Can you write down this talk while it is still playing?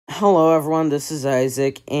Hello everyone, this is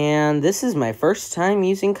Isaac, and this is my first time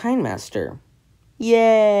using Kinemaster.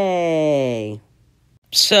 Yay!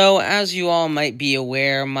 So, as you all might be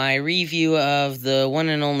aware, my review of the one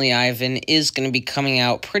and only Ivan is going to be coming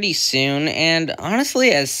out pretty soon, and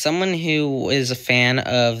honestly, as someone who is a fan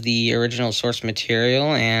of the original source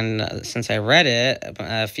material, and since I read it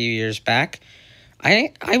a few years back,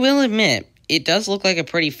 I will admit, it does look like a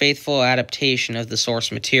pretty faithful adaptation of the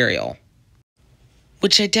source material.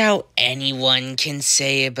 Which I doubt anyone can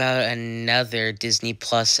say about another Disney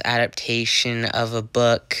Plus adaptation of a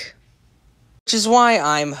book. Which is why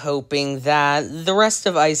I'm hoping that the rest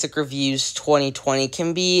of Isaac Reviews 2020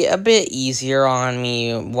 can be a bit easier on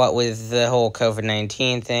me, what with the whole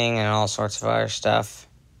COVID-19 thing and all sorts of other stuff.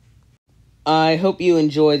 I hope you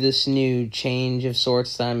enjoy this new change of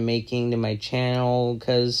sorts that I'm making to my channel,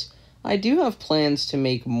 because I do have plans to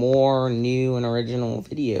make more new and original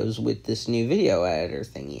videos with this new video editor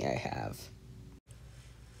thingy I have.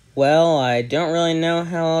 Well, I don't really know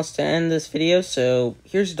how else to end this video, so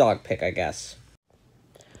here's a dog pic, I guess.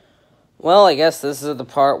 Well, I guess this is the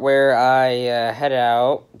part where I head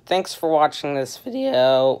out. Thanks for watching this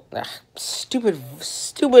video. Ugh, stupid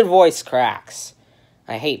voice cracks.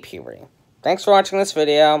 I hate puberty. Thanks for watching this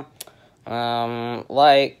video.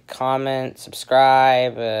 Like, comment,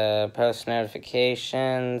 subscribe, post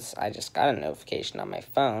notifications. I just got a notification on my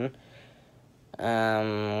phone.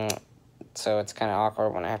 So it's kind of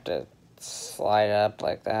awkward when I have to slide up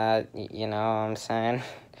like that, you know what I'm saying?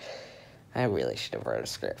 I really should have wrote a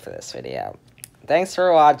script for this video. Thanks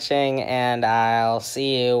for watching, and I'll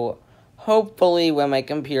see you, hopefully, when my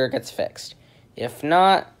computer gets fixed. If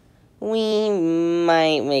not, we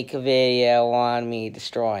might make a video on me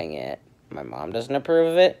destroying it. My mom doesn't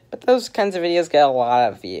approve of it, but those kinds of videos get a lot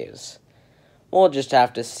of views. We'll just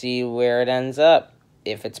have to see where it ends up.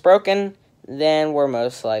 If it's broken, then we're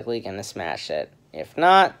most likely going to smash it. If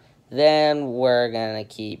not, then we're going to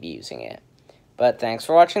keep using it. But thanks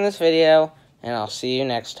for watching this video, and I'll see you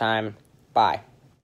next time. Bye.